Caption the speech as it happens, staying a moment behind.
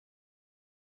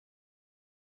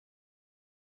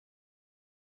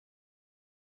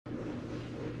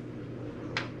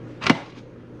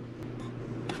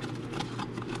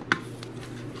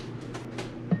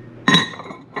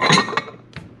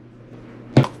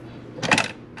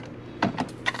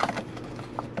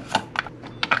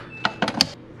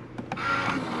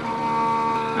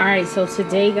Alright, so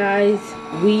today guys,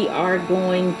 we are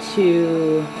going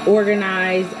to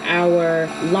organize our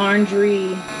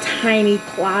laundry tiny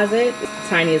closet. It's the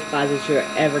tiniest closet you're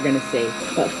ever gonna see.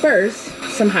 But first,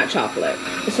 some hot chocolate.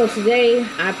 So today,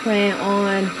 I plan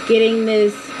on getting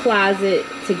this closet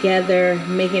together,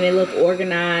 making it look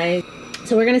organized.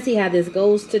 So we're gonna see how this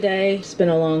goes today. It's been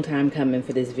a long time coming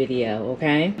for this video,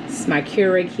 okay? This is my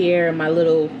Keurig here, my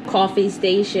little coffee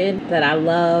station that I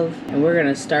love. And we're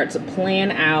gonna start to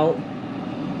plan out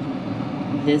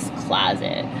this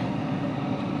closet.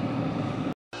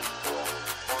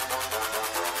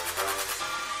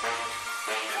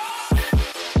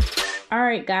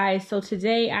 Alright guys, so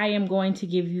today I am going to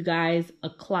give you guys a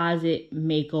closet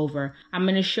makeover. I'm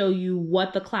going to show you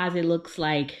what the closet looks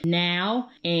like now,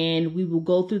 and we will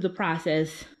go through the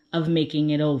process of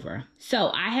making it over. So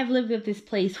I have lived at this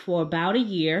place for about a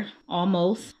year,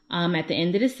 almost, at the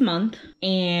end of this month,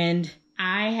 and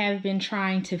I have been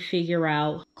trying to figure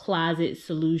out closet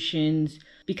solutions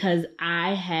because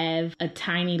I have a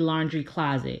tiny laundry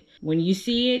closet. When you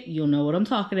see it, you'll know what I'm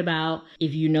talking about.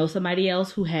 If you know somebody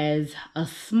else who has a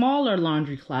smaller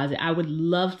laundry closet, I would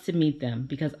love to meet them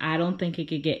because I don't think it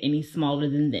could get any smaller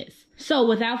than this. So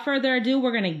without further ado,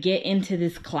 we're gonna get into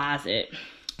this closet.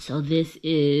 So this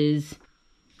is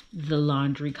the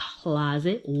laundry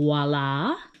closet,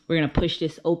 voila. We're gonna push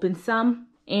this open some.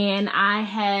 And I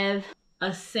have a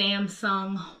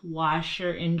Samsung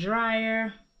washer and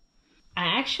dryer.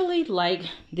 I actually like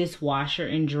this washer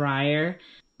and dryer.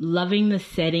 Loving the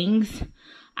settings.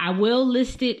 I will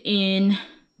list it in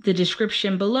the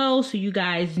description below so you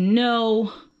guys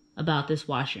know about this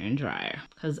washer and dryer.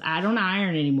 Because I don't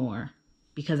iron anymore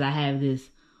because I have this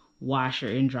washer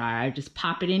and dryer. I just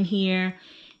pop it in here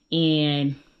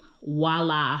and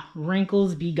voila,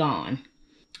 wrinkles be gone.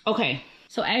 Okay,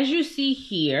 so as you see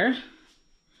here,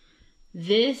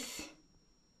 this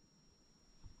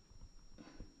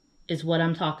is what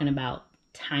I'm talking about,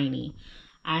 tiny.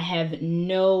 I have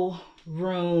no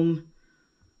room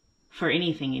for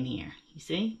anything in here. You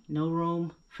see? No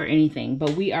room for anything.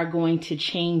 But we are going to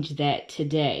change that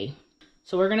today.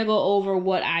 So we're going to go over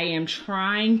what I am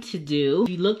trying to do. If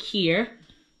you look here,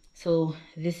 so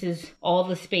this is all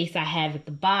the space I have at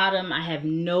the bottom. I have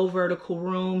no vertical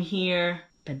room here.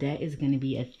 But that is going to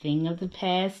be a thing of the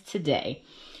past today.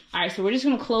 All right, so we're just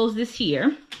going to close this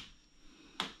here.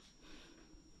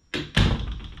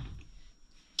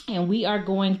 And we are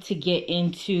going to get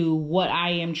into what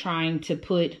I am trying to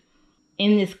put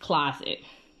in this closet.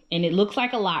 And it looks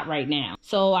like a lot right now.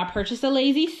 So I purchased a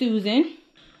Lazy Susan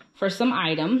for some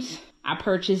items. I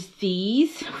purchased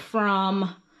these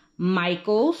from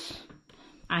Michael's.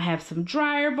 I have some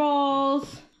dryer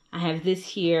balls. I have this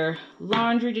here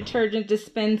laundry detergent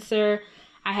dispenser.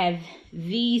 I have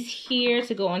these here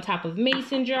to go on top of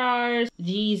mason jars.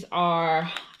 These are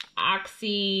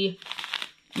Oxy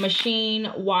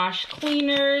machine wash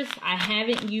cleaners. I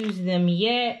haven't used them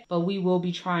yet, but we will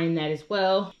be trying that as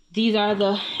well. These are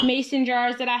the mason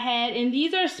jars that I had, and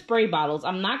these are spray bottles.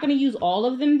 I'm not going to use all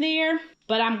of them there,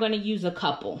 but I'm going to use a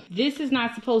couple. This is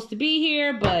not supposed to be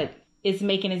here, but it's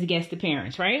making its guest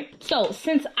appearance, right? So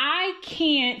since I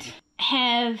can't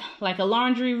have like a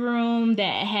laundry room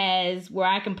that has where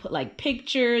I can put like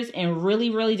pictures and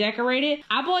really decorate it,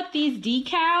 I bought these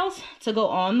decals to go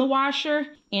on the washer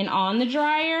and on the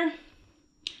dryer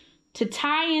to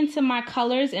tie into my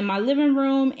colors in my living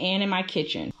room and in my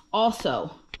kitchen.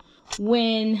 Also,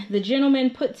 when the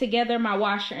gentleman put together my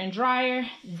washer and dryer,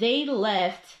 they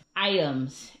left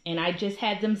items and I just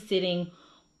had them sitting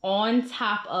on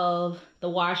top of the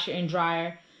washer and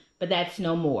dryer, but that's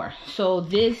no more. So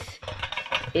this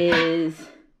is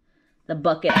the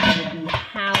bucket I will be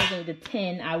housing, the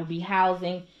tin I will be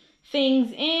housing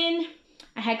things in.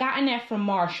 I had gotten that from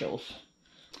Marshall's.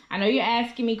 I know you're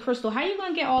asking me, Crystal, how you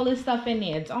gonna get all this stuff in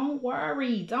there? Don't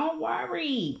worry, don't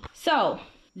worry. So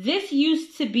this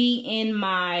used to be in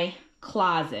my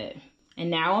closet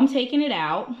and now I'm taking it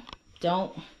out.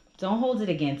 Don't hold it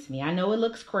against me. I know it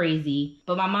looks crazy,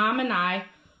 but my mom and I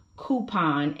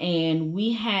coupon and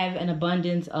we have an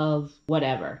abundance of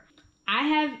whatever. I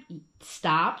have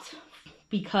stopped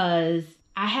because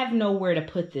I have nowhere to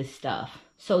put this stuff.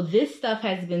 So this stuff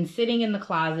has been sitting in the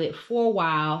closet for a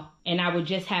while and I would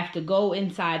just have to go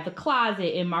inside the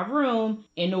closet in my room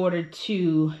in order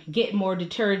to get more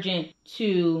detergent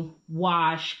to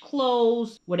wash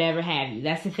clothes, whatever have you.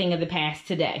 That's the thing of the past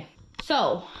today.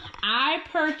 So I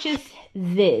purchased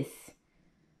this.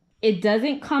 It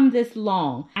doesn't come this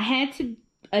long. I had to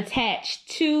attach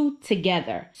two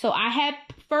together. So I had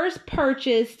first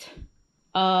purchased,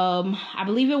 I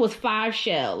believe it was 5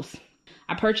 shelves.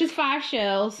 I purchased 5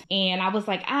 shelves and I was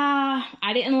like,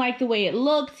 I didn't like the way it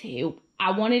looked.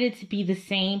 I wanted it to be the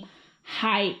same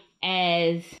height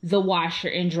as the washer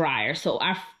and dryer. So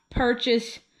I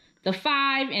purchased the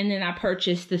 5 and then I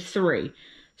purchased the 3.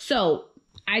 So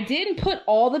I didn't put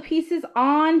all the pieces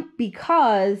on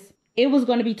because it was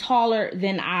going to be taller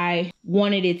than I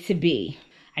wanted it to be.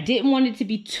 I didn't want it to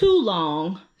be too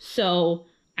long, so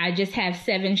I just have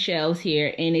 7 shelves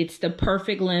here and it's the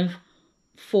perfect length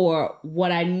for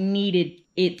what I needed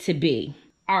it to be.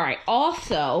 All right,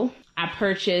 also I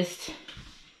purchased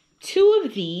 2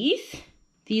 of these.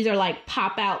 These are like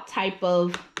pop-out type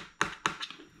of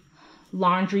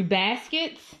laundry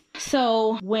baskets.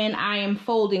 So when I am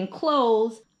folding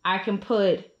clothes, I can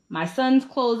put my son's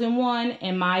clothes in one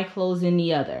and my clothes in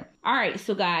the other. All right,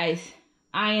 so guys,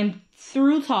 I am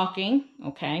through talking,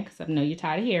 okay, because I know you're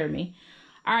tired of hearing me.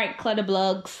 All right,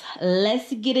 Klutterbugs,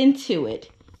 let's get into it.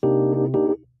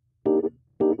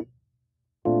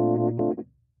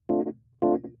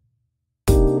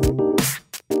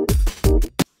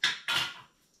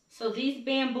 So these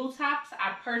bamboo tops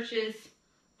I purchased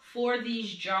for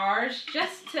these jars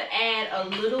just to add a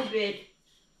little bit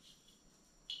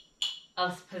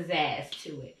of pizzazz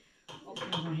to it.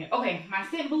 Okay, my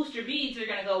scent booster beads are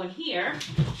gonna go in here.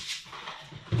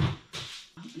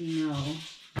 No,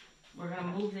 we're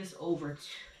gonna move this over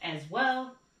as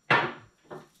well.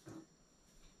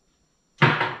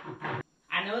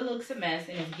 I know it looks a mess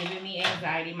and it's giving me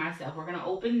anxiety myself. We're gonna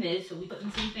open this, so we're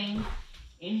putting some things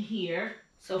in here.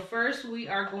 So first we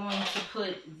are going to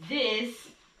put this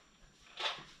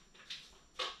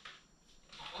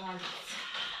on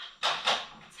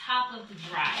top of the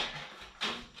dryer.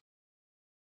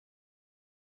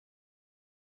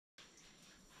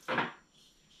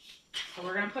 So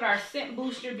we're gonna put our scent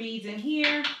booster beads in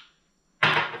here.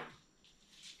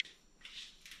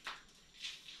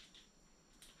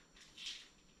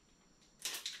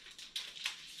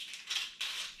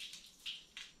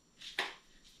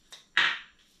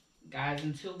 Guys,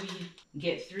 until we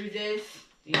get through this,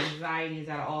 the anxiety is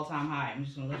at an all-time high. I'm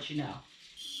just gonna let you know.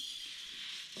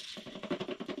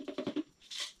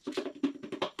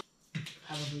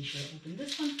 Probably should open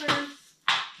this one first,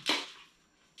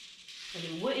 but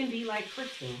it wouldn't be like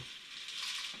crystal.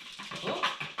 Oh.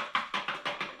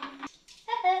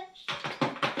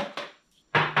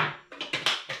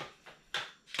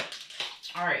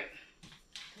 All right,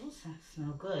 those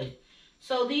smell good.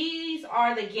 So these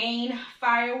are the Gain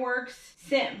Fireworks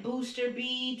Scent Booster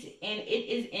Beads, and it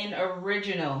is in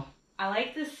original. I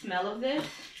like the smell of this.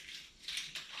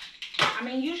 I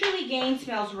mean, usually Gain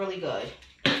smells really good.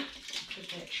 Put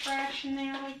that trash in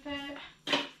there like that.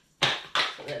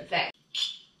 So that's that.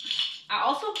 I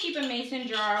also keep a mason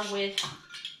jar with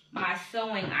my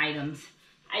sewing items.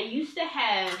 I used to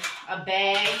have a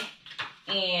bag,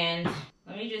 and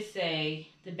let me just say,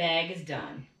 the bag is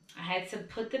done. I had to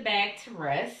put the bag to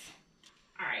rest.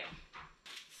 All right,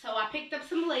 so I picked up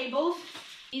some labels.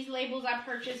 These labels I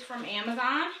purchased from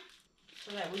Amazon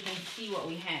so that we can see what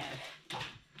we have.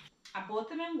 I bought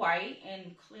them in white,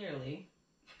 and clearly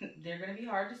they're gonna be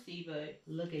hard to see, but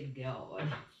look at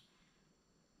God.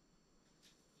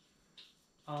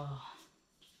 Oh,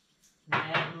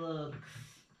 that looks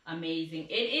amazing.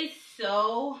 It is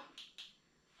so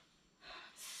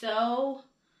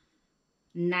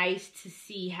nice to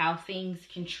see how things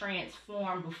can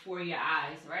transform before your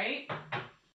eyes, right?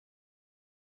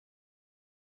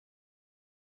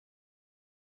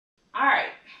 All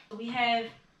right, we have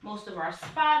most of our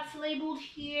spots labeled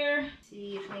here.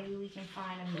 See if maybe we can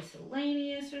find a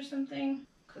miscellaneous or something.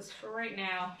 Because for right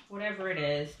now, whatever it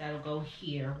is that'll go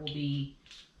here will be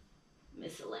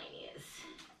miscellaneous.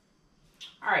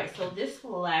 All right, so this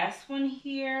last one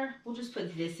here, we'll just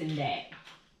put this and that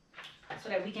so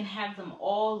that we can have them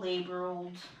all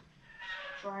labeled.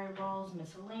 Dryer balls,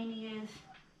 miscellaneous.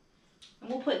 And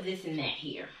we'll put this and that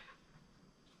here.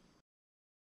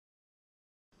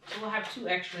 So we'll have 2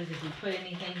 extras. If we put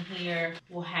anything here,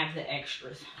 we'll have the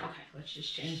extras. Okay, let's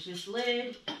just change this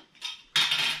lid.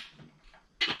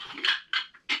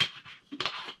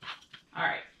 All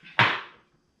right.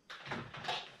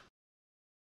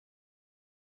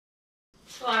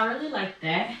 So I really like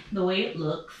that, the way it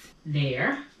looks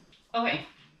there. Okay,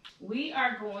 we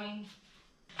are going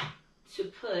to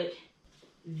put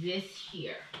this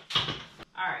here.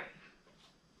 All right.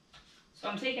 So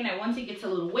I'm taking that once it gets a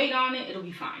little weight on it, it'll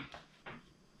be fine.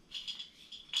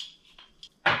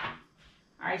 All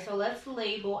right, so let's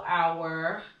label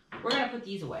our, we're gonna put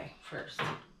these away first.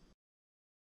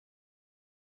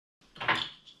 Have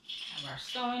our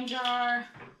sewing jar.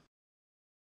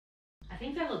 I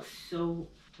think that looks so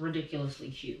ridiculously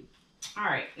cute. All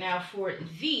right, now for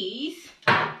these,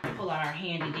 pull out our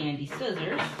handy dandy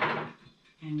scissors,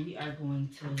 and we are going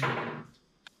to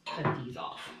cut these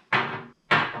off.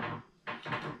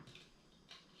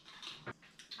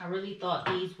 I really thought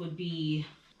these would be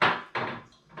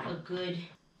a good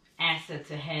asset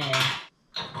to have.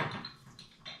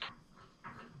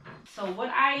 So what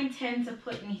I intend to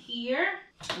put in here,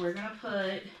 we're gonna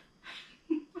put,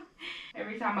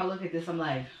 every time I look at this, I'm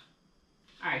like,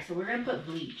 all right, so we're gonna put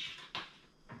bleach.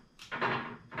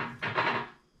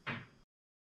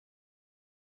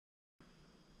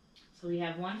 So we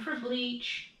have one for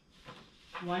bleach,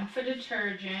 one for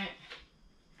detergent.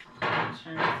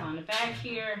 Turn this on the back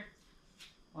here.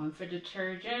 One for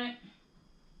detergent.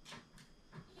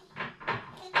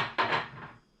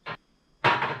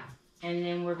 And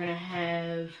then we're gonna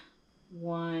have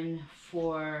one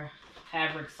for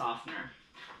fabric softener.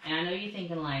 And I know you're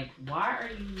thinking like, why are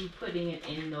you putting it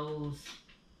in those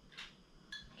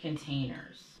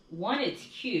containers? One, it's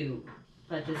cute,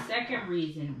 but the second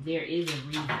reason, there is a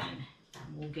reason.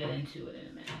 We'll get into it in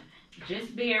a minute.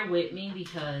 Just bear with me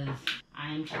because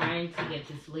I am trying to get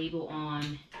this label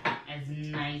on as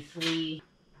nicely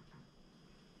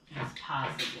as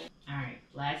possible. All right,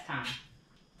 last time.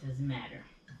 Doesn't matter.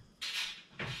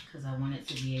 Because I want it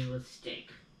to be able to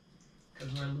stick.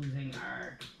 Because we're losing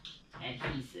our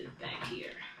adhesive back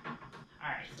here. All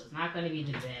right, so it's not going to be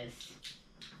the best.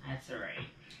 That's all right.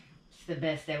 It's the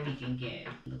best that we can get.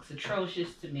 It looks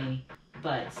atrocious to me,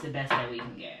 but it's the best that we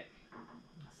can get.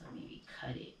 So maybe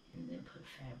cut it and then put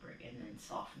fabric and then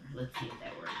softener. Let's see if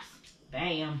that works.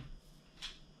 Bam.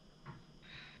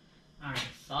 All right,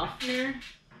 softener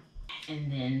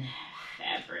and then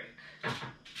fabric.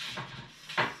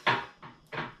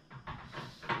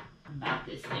 About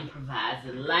this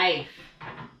improvising life.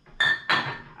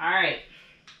 All right.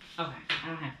 Okay, I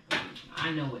don't have to put it.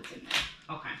 I know what's in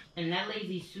there. Okay. And that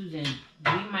Lazy Susan,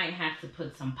 we might have to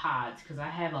put some pods because I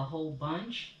have a whole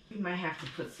bunch. We might have to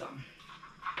put some.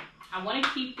 I want to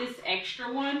keep this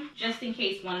extra one just in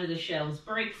case one of the shelves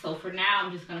breaks. So for now,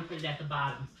 I'm just going to put it at the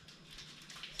bottom.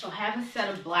 So I have a set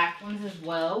of black ones as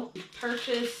well. We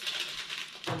purchased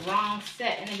the wrong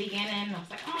set in the beginning. I was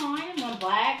like, oh, I didn't want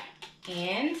black.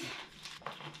 And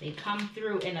they come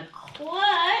through in a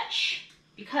clutch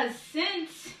because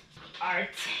since our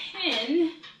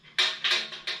tin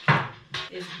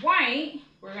is white,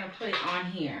 we're gonna put it on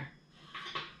here.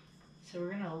 So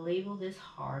we're gonna label this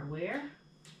hardware.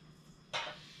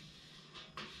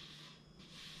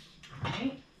 All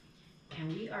right,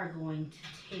 and we are going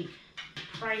to take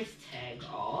the price tag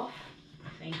off.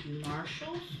 Thank you,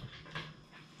 Marshalls.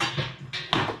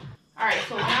 All right,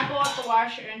 so when I bought the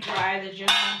washer and dryer, the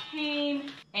gentleman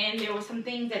came and there were some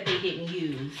things that they didn't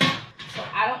use. So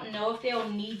I don't know if they'll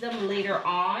need them later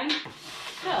on.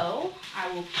 So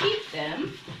I will keep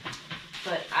them,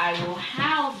 but I will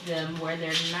house them where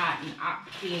they're not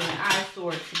being an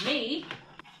eyesore to me.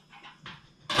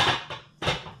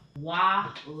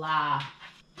 Voila.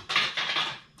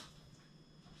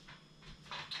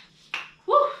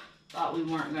 Whew, thought we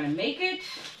weren't gonna make it,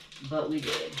 but we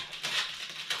did.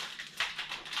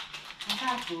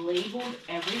 I've labeled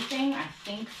everything, I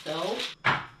think so.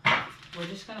 We're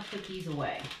just gonna put these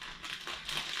away.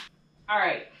 All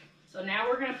right, so now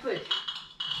we're gonna put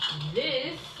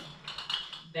this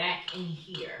back in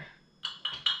here.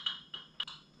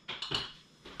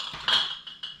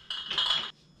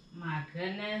 My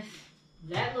goodness,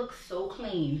 that looks so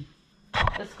clean.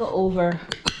 Let's go over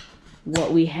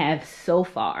what we have so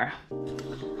far.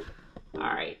 All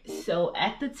right, so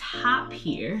at the top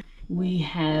here, we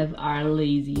have our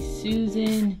Lazy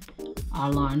Susan, our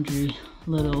laundry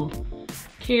little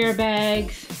care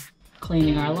bags,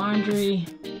 cleaning our laundry,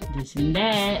 this and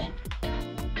that,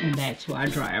 and back to our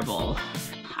dryer bowl.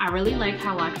 I really like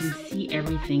how I can see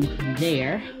everything from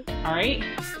there. All right.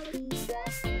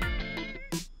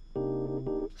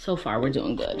 So far, we're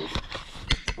doing good.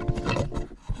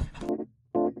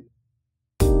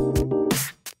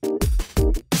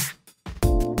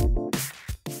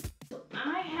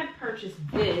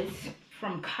 This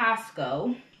from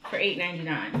Costco for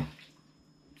 $8.99.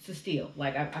 It's a steal.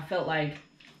 Like I felt like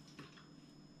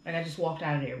I just walked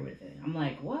out of there with it. I'm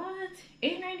like, what?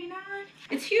 $8.99?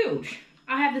 It's huge.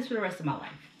 I'll have this for the rest of my life.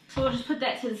 So we'll just put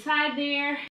that to the side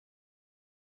there.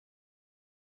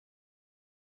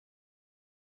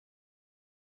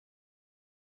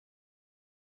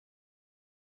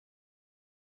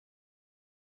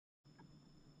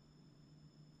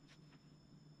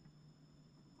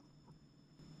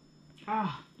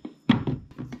 Ah.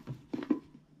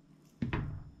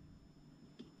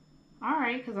 All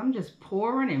right, because I'm just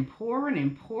pouring and pouring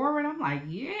and pouring. I'm like,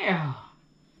 yeah.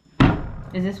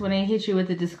 Is this when they hit you with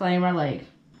the disclaimer, like,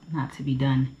 not to be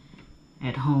done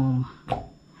at home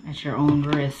at your own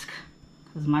risk?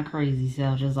 Because my crazy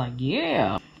self just like,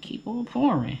 yeah, keep on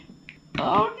pouring.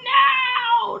 Oh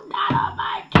no, not on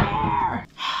my chair.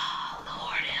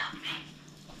 Lord help me.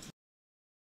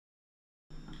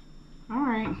 All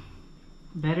right,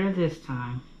 better this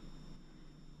time.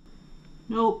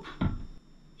 Nope,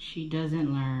 she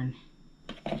doesn't learn.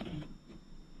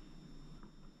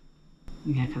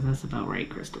 Yeah, because that's about right,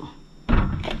 Crystal.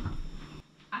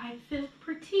 I feel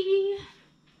pretty.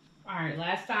 All right,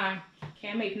 last time.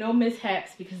 Can't make no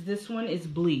mishaps because this one is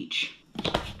bleach.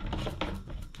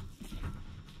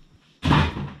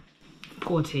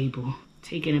 Poor table.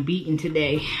 Taking a beating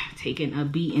today. Taking a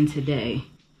beating today.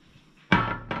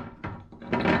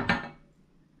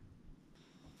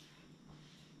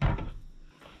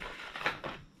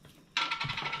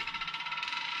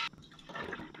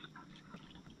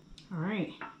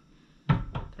 Alright.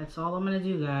 That's all I'm gonna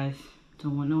do, guys.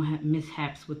 Don't want no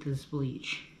mishaps with this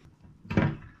bleach.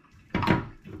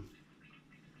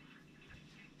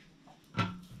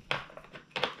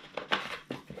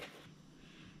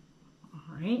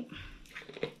 Alright.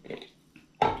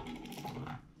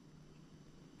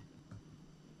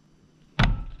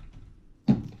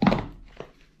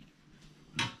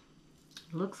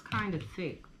 Looks kind of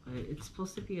thick, but it's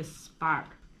supposed to be a spot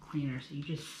cleaner, so you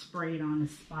just spray it on the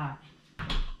spot.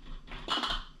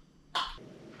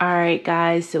 All right,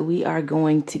 guys, so we are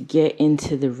going to get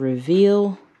into the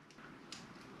reveal.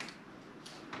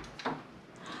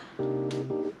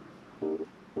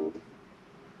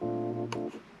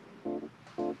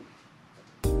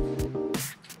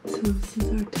 So this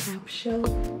is our top shelf.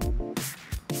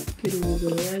 Get a little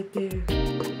bit of light there.